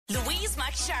Louise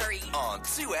McSharry on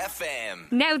 2FM.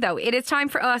 Now, though, it is time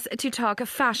for us to talk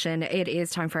fashion. It is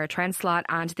time for our trend slot,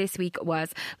 and this week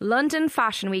was London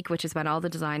Fashion Week, which is when all the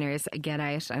designers get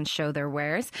out and show their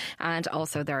wares. And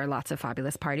also there are lots of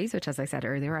fabulous parties, which, as I said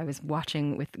earlier, I was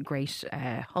watching with great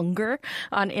hunger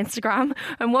on Instagram.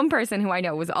 And one person who I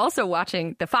know was also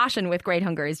watching the fashion with great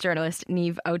hunger is journalist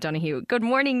Niamh O'Donoghue. Good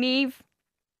morning, Niamh.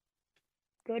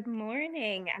 Good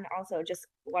morning. And also, just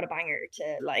what a banger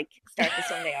to start the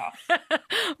Sunday off.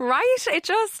 Right?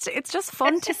 It's just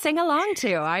fun to sing along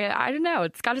to. I don't know.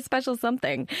 It's got a special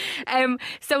something.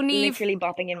 So Niamh, literally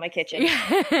bopping in my kitchen.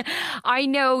 I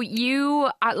know you,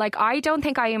 I don't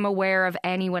think I am aware of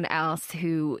anyone else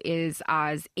who is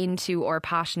as into or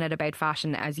passionate about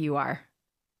fashion as you are.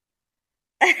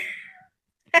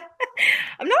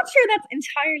 I'm not sure that's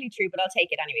entirely true, but I'll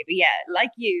take it anyway. But yeah, like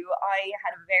you, I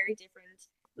had a very different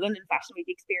London Fashion Week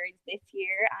experience this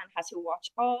year and had to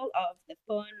watch all of the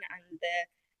fun and the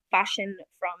fashion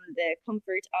from the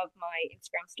comfort of my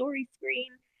Instagram story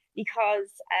screen because,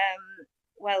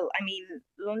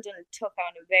 London took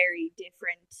on a very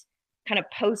different kind of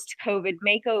post-COVID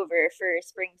makeover for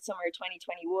spring-summer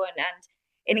 2021, and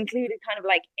it included kind of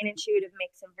like an intuitive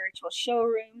mix of virtual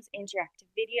showrooms, interactive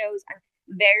videos, and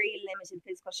very limited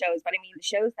physical shows. But I mean, the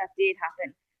shows that did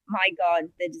happen, my God,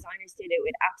 the designers did it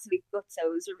with absolute guts.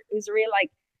 So it was a real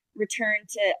return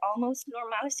to almost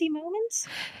normality moment.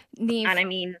 Niamh, and I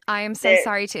mean, I am so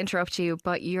sorry to interrupt you,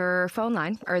 but your phone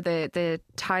line or the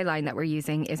tie line that we're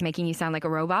using is making you sound like a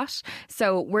robot.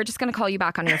 So we're just going to call you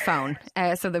back on your phone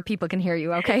so that people can hear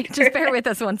you. Okay, just bear with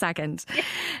us 1 second.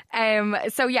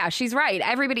 So yeah, she's right.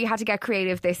 Everybody had to get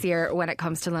creative this year when it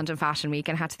comes to London Fashion Week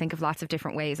and had to think of lots of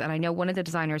different ways. And I know one of the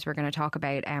designers we're going to talk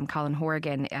about, Colin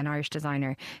Horgan, an Irish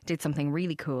designer, did something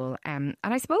really cool. And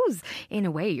I suppose in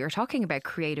a way you're talking about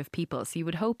creative people, so you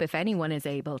would hope if anyone is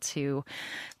able to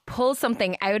pull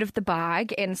something out of the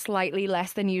bag in slightly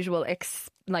less than usual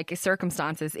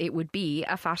circumstances, it would be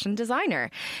a fashion designer.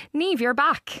 Niamh, you're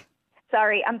back.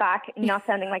 Sorry, I'm back. Not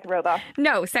sounding like a robot.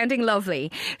 No, sounding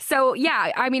lovely. So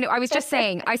yeah, I mean, I was just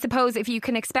saying, I suppose if you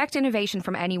can expect innovation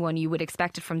from anyone, you would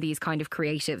expect it from these kind of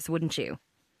creatives, wouldn't you?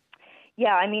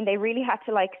 Yeah, I mean, they really had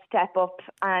to step up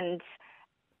and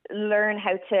learn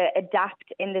how to adapt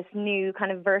in this new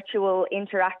kind of virtual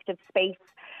interactive space.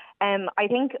 I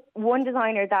think one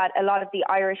designer that a lot of the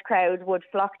Irish crowd would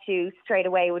flock to straight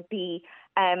away would be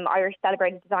Irish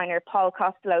celebrated designer Paul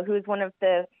Costello, who is one of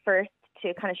the first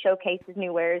to kind of showcase his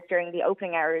new wares during the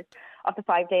opening hours of the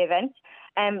 5-day event.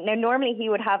 Now, normally he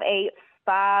would have a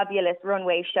fabulous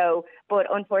runway show, but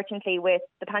unfortunately with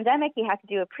the pandemic, he had to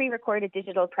do a pre-recorded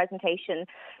digital presentation.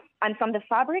 And from the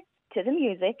fabric to the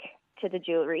music to the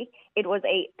jewellery, it was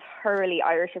a thoroughly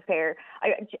Irish affair.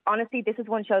 Honestly, this is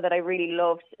one show that I really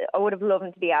loved. I would have loved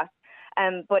him to be at.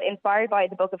 But inspired by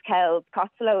the Book of Kells,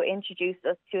 Costello introduced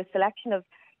us to a selection of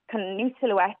kind of new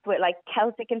silhouettes with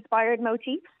Celtic-inspired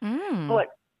motifs.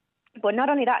 But not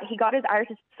only that, he got his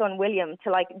artist son William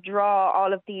to draw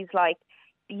all of these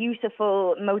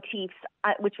beautiful motifs,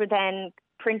 which were then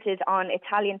printed on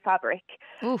Italian fabric.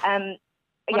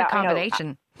 What a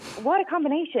combination. What a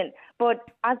combination. But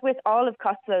as with all of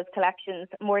Costello's collections,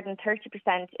 more than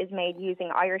 30% is made using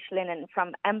Irish linen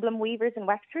from Emblem Weavers in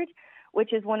Wexford,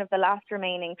 which is one of the last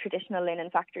remaining traditional linen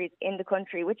factories in the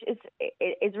country, which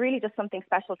is really just something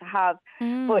special to have.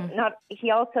 But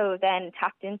he also then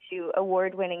tapped into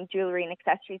award-winning jewellery and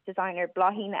accessories designer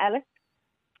Blaheen Ennis,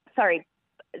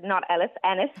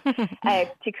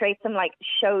 to create some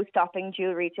show-stopping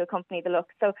jewellery to accompany the look.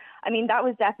 So, I mean, that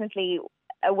was definitely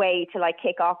a way to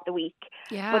kick off the week.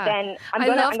 Yeah. But then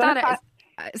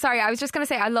sorry, I was just going to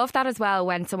say, I love that as well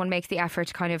when someone makes the effort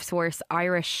to kind of source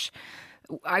Irish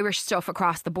stuff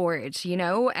across the board,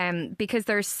 because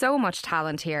there's so much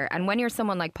talent here. And when you're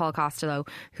someone like Paul Costello,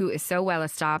 who is so well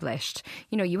established,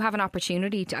 you have an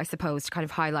opportunity to, I suppose, to kind of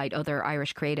highlight other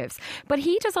Irish creatives. But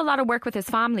he does a lot of work with his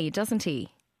family, doesn't he?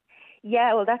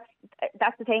 Yeah, well,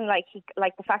 that's the thing.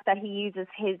 The fact that he uses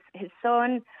his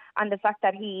son, and the fact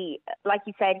that he, like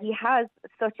you said, he has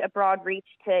such a broad reach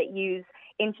to use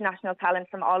international talent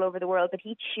from all over the world, but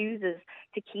he chooses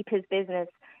to keep his business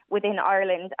within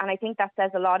Ireland. And I think that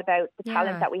says a lot about the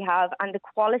talent that we have and the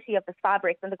quality of the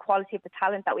fabrics and the quality of the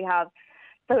talent that we have.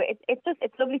 So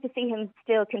it's lovely to see him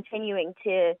still continuing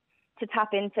to tap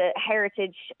into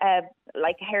heritage,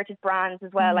 heritage brands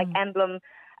as well, like Emblem.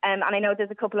 And I know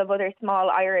there's a couple of other small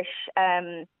Irish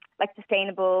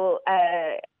sustainable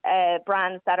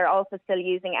brands that are also still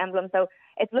using Emblem. So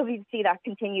it's lovely to see that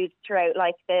continued throughout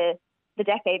the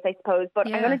decades, I suppose. But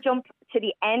I'm going to jump to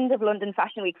the end of London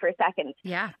Fashion Week for a second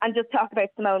and just talk about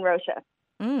Simone Rocha.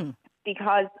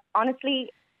 Because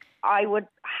honestly, I would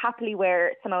happily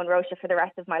wear Simone Rocha for the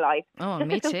rest of my life. Oh, just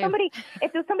me if too.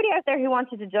 If there's somebody out there who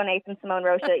wanted to donate some Simone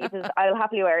Rocha, I'll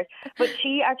happily wear it. But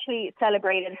she actually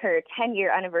celebrated her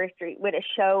 10-year anniversary with a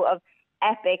show of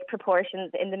epic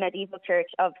proportions in the medieval church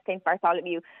of St.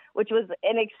 Bartholomew, which was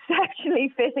an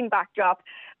exceptionally fitting backdrop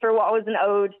for what was an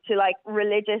ode to like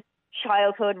religious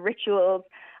childhood rituals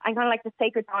and kind of like the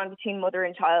sacred bond between mother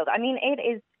and child. I mean, it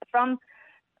is from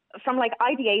like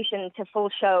ideation to full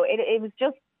show. It was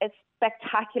just a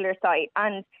spectacular sight.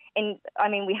 And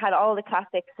we had all the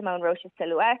classic Simone Rocha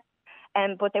silhouettes,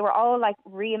 but they were all like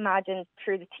reimagined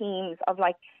through the themes of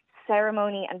like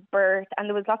ceremony and birth. And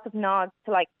there was lots of nods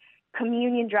to like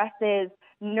communion dresses,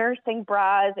 nursing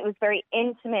bras. It was very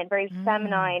intimate, very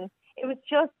feminine. It was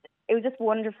just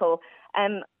wonderful.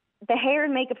 The hair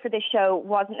and makeup for this show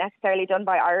wasn't necessarily done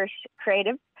by Irish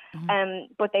creatives,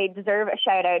 but they deserve a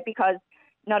shout out because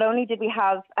not only did we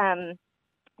have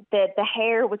the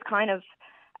hair was kind of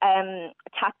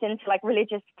tapped into like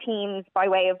religious themes by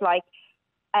way of like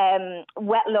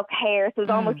wet look hair, so it was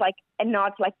almost like a nod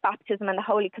to like baptism and the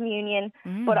Holy Communion.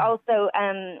 But also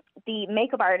the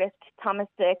makeup artist Thomas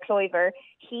de Cloyver,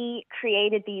 he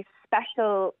created these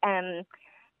special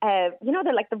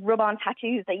they're like the rub-on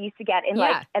tattoos that you used to get in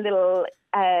like a little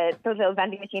those little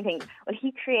vending machine things. Well,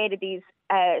 he created these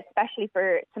especially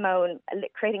for Simone,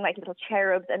 creating like little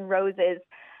cherubs and roses,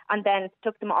 and then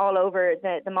stuck them all over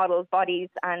the model's bodies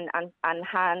and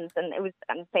hands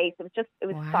and face. It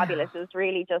was fabulous. It was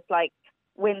really just like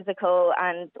whimsical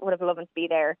and would have loved to be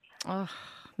there. Oh,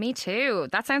 me too.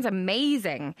 That sounds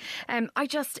amazing.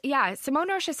 Simone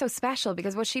Rocha is so special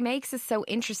because what she makes is so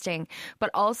interesting,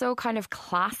 but also kind of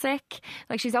classic.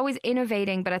 Like she's always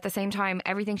innovating, but at the same time,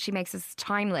 everything she makes is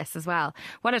timeless as well.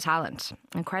 What a talent.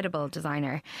 Incredible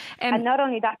designer. And not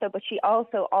only that though, but she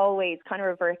also always kind of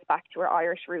reverts back to her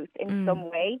Irish roots in some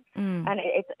way. And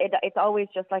it's always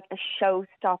just like a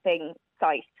show-stopping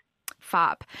sight.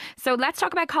 Fab. So let's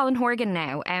talk about Colin Horgan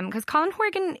now, because Colin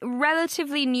Horgan,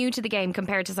 relatively new to the game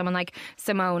compared to someone like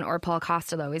Simone or Paul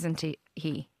Costello, isn't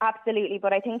he? Absolutely,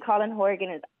 but I think Colin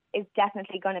Horgan is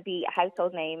definitely going to be a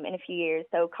household name in a few years.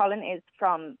 So Colin is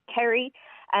from Kerry,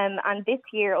 and this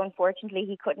year, unfortunately,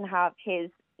 he couldn't have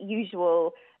his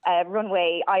usual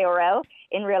runway IRL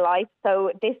in real life.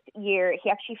 So this year he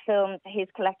actually filmed his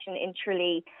collection in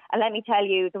Tralee, and let me tell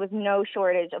you, there was no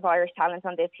shortage of Irish talent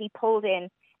on this. He pulled in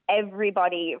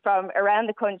everybody from around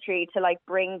the country to like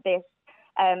bring this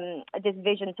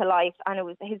vision to life,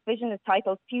 and his vision is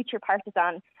titled Future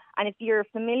Partisan. And if you're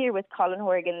familiar with Colin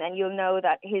Horgan, then you'll know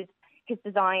that his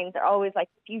designs are always like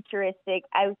futuristic,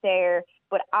 out there,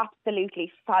 but absolutely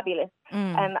fabulous.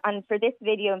 And for this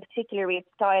video in particular, we have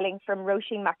styling from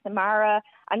Roisin McNamara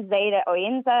and Zayda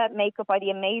Oyinza, makeup by the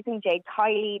amazing Jade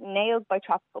Kiley, nails by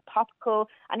Tropical Popical,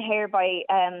 and hair by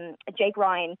Jake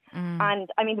Ryan. And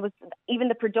I mean, there was even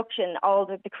the production, all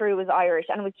the crew was Irish,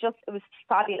 and it was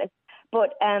fabulous.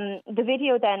 But the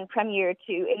video then premiered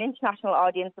to an international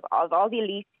audience of all the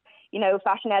elite,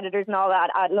 fashion editors and all that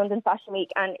at London Fashion Week.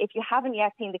 And if you haven't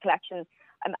yet seen the collection,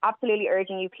 I'm absolutely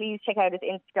urging you, please check out his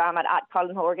Instagram at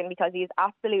Colin Horgan, because he is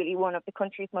absolutely one of the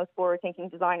country's most forward-thinking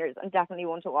designers and definitely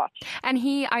one to watch. And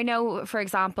I know, for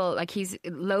example, like he's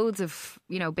loads of,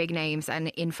 big names and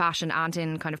in fashion and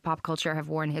in kind of pop culture have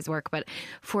worn his work. But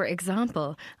for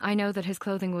example, I know that his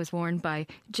clothing was worn by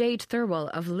Jade Thirlwell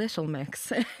of Little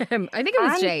Mix. I think it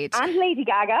was Jade. And Lady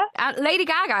Gaga. Lady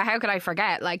Gaga, how could I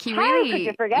forget? Like how could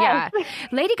you forget? Yeah.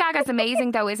 Lady Gaga's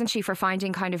amazing though, isn't she, for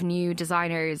finding kind of new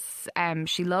designers.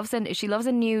 She loves a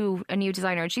new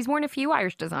designer, and she's worn a few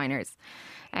Irish designers.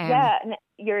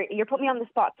 You're putting me on the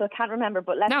spot, so I can't remember.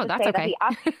 But let's just say okay.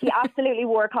 that he absolutely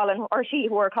wore Colin, or she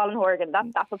wore Colin Horgan.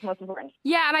 That's what's most important.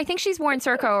 Yeah, and I think she's worn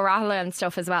Circo O'Rahilla and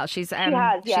stuff as well. She has.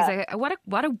 Yeah. She's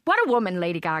what a woman,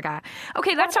 Lady Gaga.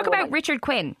 Okay, let's talk about Richard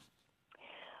Quinn.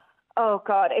 Oh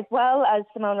God! As well as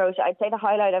Simone Rocha, I'd say the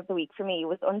highlight of the week for me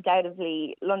was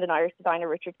undoubtedly London Irish designer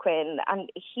Richard Quinn, and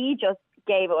he just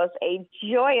gave us a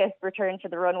joyous return to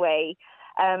the runway.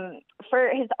 For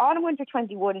his Autumn/Winter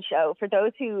 21 show, for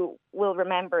those who will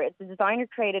remember it, the designer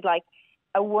created like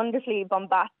a wonderfully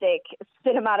bombastic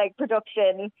cinematic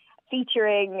production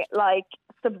featuring like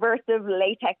subversive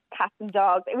latex cats and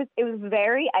dogs. It was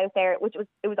very out there, it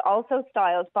was also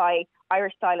styled by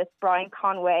Irish stylist Brian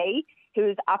Conway,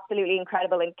 who's absolutely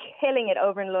incredible and killing it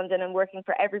over in London and working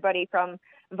for everybody from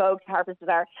Vogue to Harper's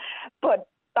Bazaar. But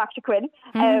back to Quinn.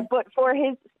 But for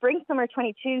his Spring/Summer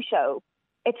 22 show,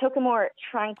 it took a more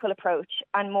tranquil approach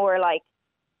and more like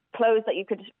clothes that you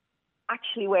could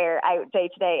actually wear out day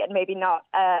to day, and maybe not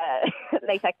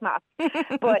latex mask.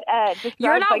 But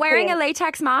you're not wearing a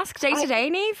latex mask day to day,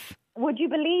 Niamh? would you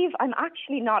believe I'm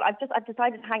actually not? I've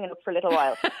decided to hang it up for a little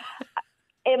while.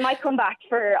 It might come back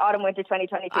for autumn-winter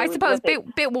 2022. I suppose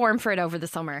bit warm for it over the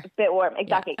summer. Bit warm,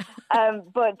 exactly. Yeah.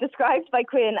 But described by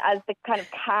Quinn as the kind of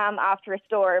calm after a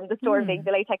storm, the storm being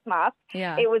the latex mask.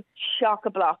 Yeah. It was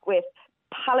chock-a-block with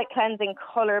palette cleansing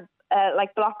colour,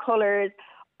 like block colours,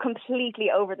 completely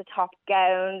over-the-top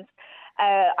gowns.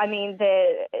 I mean,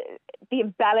 the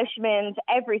embellishment,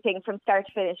 everything from start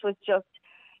to finish was just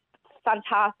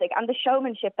fantastic. And the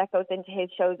showmanship that goes into his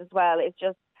shows as well is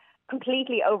just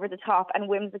completely over the top and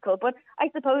whimsical. But I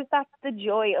suppose that's the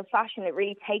joy of fashion. It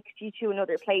really takes you to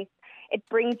another place. It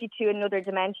brings you to another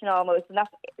dimension almost. And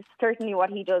that's certainly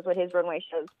what he does with his runway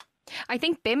shows. I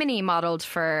think Bimini modelled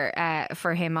for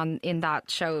him in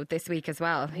that show this week as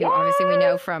well, who obviously we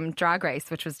know from Drag Race,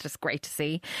 which was just great to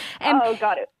see. Oh,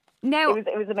 got it. Now,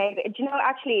 it was amazing. Do you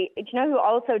know who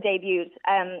also debuted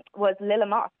was Lila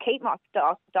Moss, Kate Moss'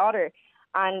 daughter.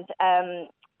 And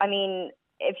I mean,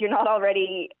 if you're not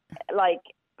already like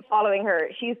following her,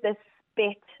 she's this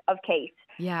bit of Kate.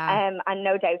 Yeah. And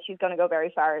no doubt she's going to go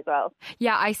very far as well.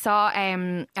 Yeah, I saw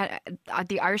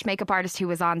the Irish makeup artist who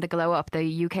was on the Glow Up,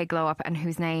 the UK Glow Up, and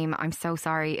whose name, I'm so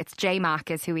sorry, it's J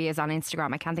Mac is who he is on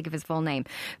Instagram. I can't think of his full name.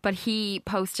 But he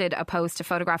posted a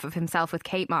photograph of himself with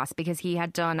Kate Moss because he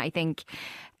had done, I think,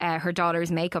 her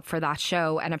daughter's makeup for that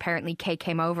show. And apparently Kate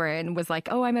came over and was like,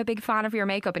 oh, I'm a big fan of your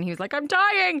makeup. And he was like, I'm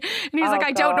dying. And he was like,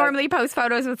 I don't normally post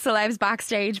photos with celebs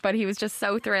backstage, but he was just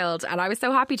so thrilled. And I was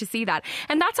so happy to see that.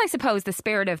 And that's, I suppose, the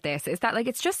spirit of this, is that like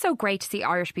it's just so great to see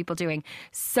Irish people doing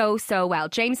so well.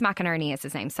 James McInerney is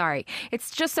his name, sorry.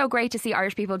 It's just so great to see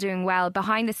Irish people doing well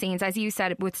behind the scenes, as you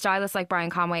said, with stylists like Brian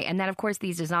Conway, and then of course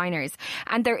these designers.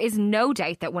 And there is no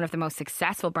doubt that one of the most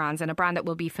successful brands, and a brand that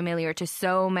will be familiar to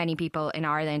so many people in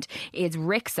Ireland, is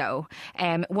Rixo,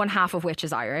 one half of which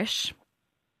is Irish.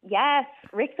 Yes,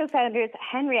 Rixo founders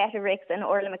Henrietta Rix and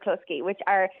Orla McCluskey, which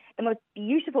are the most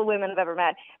beautiful women I've ever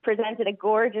met, presented a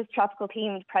gorgeous tropical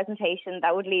themed presentation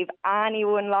that would leave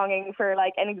anyone longing for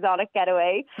like an exotic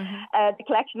getaway. Mm-hmm. The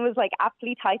collection was like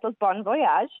aptly titled Bon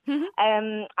Voyage,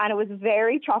 and it was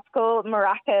very tropical,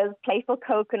 maracas, playful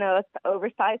coconuts,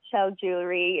 oversized shell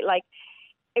jewellery, like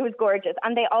it was gorgeous.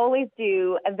 And they always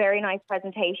do a very nice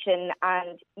presentation,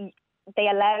 and they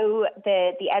allow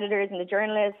the editors and the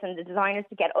journalists and the designers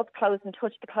to get up close and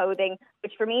touch the clothing,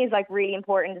 which for me is like really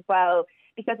important as well,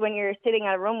 because when you're sitting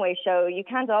at a runway show, you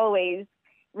can't always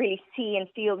really see and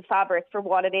feel the fabric for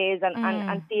what it is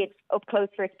and see it up close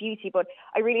for its beauty. But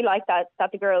I really like that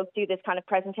the girls do this kind of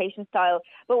presentation style.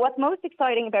 But what's most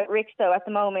exciting about Rixo at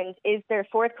the moment is their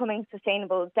forthcoming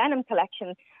sustainable denim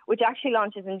collection, which actually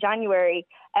launches in January.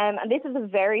 And this is a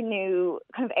very new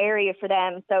kind of area for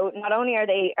them. So not only are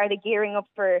they gearing up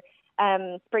for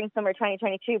spring-summer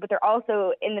 2022, but they're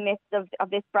also in the midst of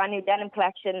this brand new denim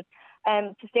collection.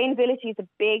 Sustainability is a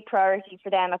big priority for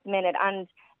them at the minute, and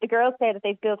the girls say that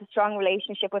they've built a strong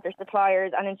relationship with their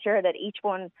suppliers and ensure that each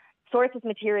one sources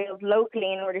materials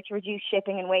locally in order to reduce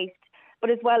shipping and waste. But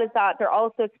as well as that, they're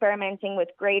also experimenting with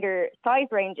greater size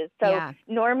ranges. So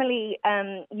normally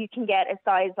you can get a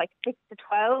size like 6 to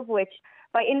 12, which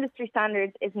by industry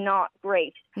standards is not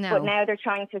great. No. But now they're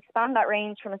trying to expand that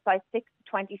range from a size 6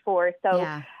 to 24.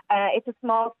 So it's a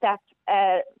small step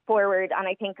forward. And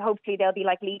I think hopefully they'll be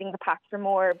like leading the pack for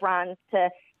more brands to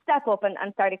step up and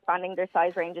start expanding their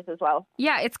size ranges as well.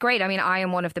 Yeah, it's great. I mean, I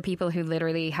am one of the people who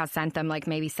literally has sent them like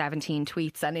maybe 17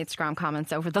 tweets and Instagram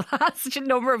comments over the last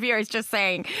number of years just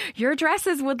saying your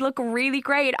dresses would look really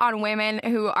great on women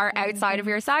who are outside of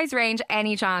your size range.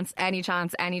 Any chance. And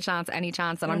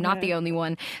I'm not the only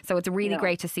one. So it's really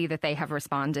great to see that they have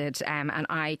responded, and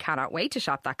I cannot wait to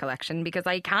shop that collection because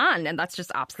I can, and that's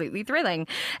just absolutely thrilling.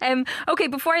 Okay,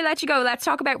 before I let you go, let's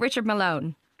talk about Richard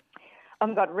Malone. Oh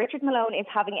my God, Richard Malone is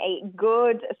having a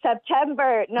good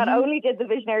September. Not only did the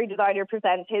visionary designer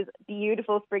present his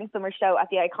beautiful spring-summer show at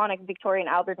the iconic Victoria and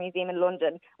Albert Museum in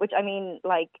London, which I mean,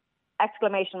 like,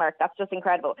 exclamation mark, that's just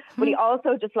incredible. But he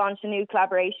also just launched a new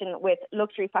collaboration with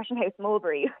luxury fashion house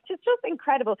Mulberry, which is just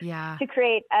incredible, to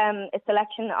create a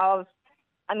selection of,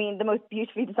 I mean, the most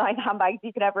beautifully designed handbags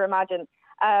you could ever imagine.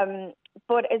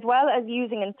 But as well as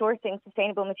using and sourcing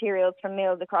sustainable materials from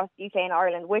mills across the UK and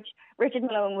Ireland, which Richard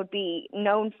Malone would be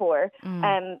known for,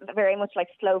 very much like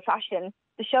slow fashion.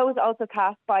 The show was also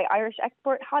cast by Irish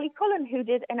export Holly Cullen, who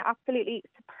did an absolutely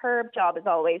superb job as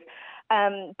always.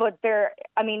 But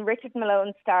Richard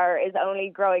Malone's star is only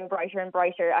growing brighter and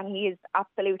brighter, and he is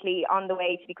absolutely on the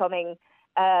way to becoming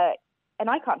an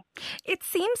icon. It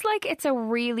seems like it's a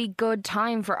really good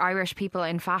time for Irish people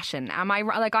in fashion. Am I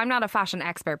like, I'm not a fashion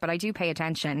expert, but I do pay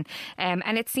attention.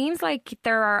 And it seems like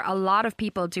there are a lot of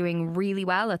people doing really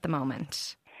well at the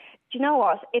moment. do you know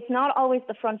what? It's not always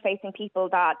the front-facing people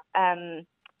that,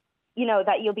 you know,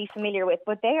 that you'll be familiar with,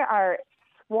 but there are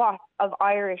swaths of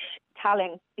Irish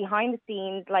talent behind the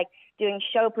scenes, like doing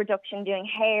show production, doing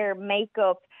hair,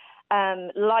 makeup,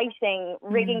 lighting,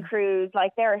 rigging crews.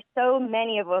 Like, there are so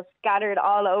many of us scattered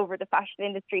all over the fashion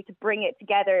industry to bring it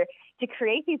together to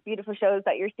create these beautiful shows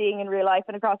that you're seeing in real life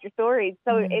and across your stories.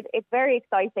 So it's very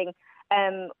exciting.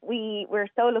 We're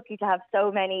so lucky to have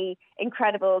so many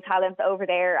incredible talents over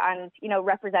there and, you know,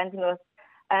 representing us.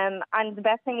 And the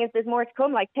best thing is there's more to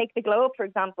come. Like, take the Globe, for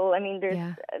example. I mean,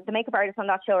 there's the makeup artists on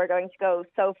that show are going to go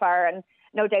so far, and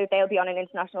no doubt they'll be on an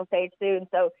international stage soon.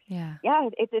 So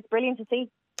it's brilliant to see.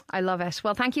 I love it.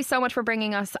 Well, thank you so much for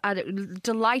bringing us a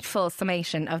delightful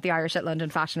summation of the Irish at London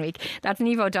Fashion Week. That's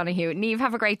Niamh O'Donoghue. Niamh,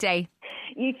 have a great day.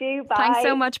 You too. Bye. Thanks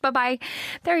so much. Bye-bye.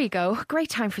 There you go. Great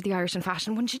time for the Irish in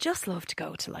fashion. Wouldn't you just love to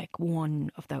go to like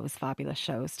one of those fabulous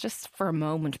shows? Just for a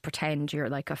moment, pretend you're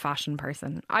like a fashion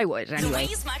person. I would anyway.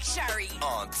 Louise McSharry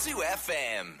on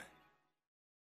 2FM.